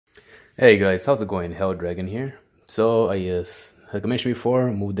Hey guys, how's it going? Hell Dragon here. So like I mentioned before,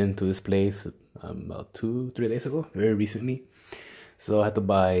 moved into this place about 3 days ago, very recently. So I had to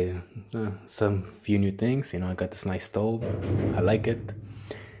buy some few new things. I got this nice stove. I like it,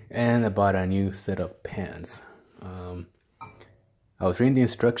 and I bought a new set of pans. Um, I was reading the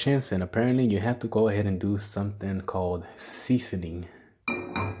instructions, and apparently you have to go ahead and do something called seasoning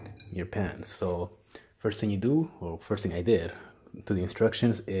your pans. So first thing you do, or first thing I did to the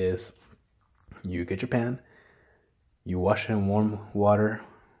instructions is you get your pan, you wash it in warm water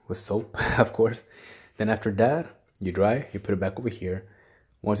with soap, of course. Then after that, you dry, you put it back over here.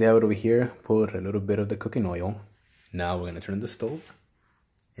 Once you have it over here, put a little bit of the cooking oil. Now we're gonna turn the stove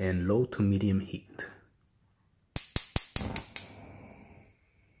in low to medium heat.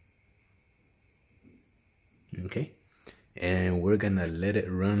 Okay, and we're gonna let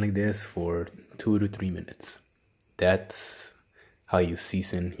it run like this for 2 to 3 minutes. That's how you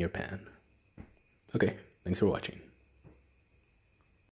season your pan. Okay, thanks for watching.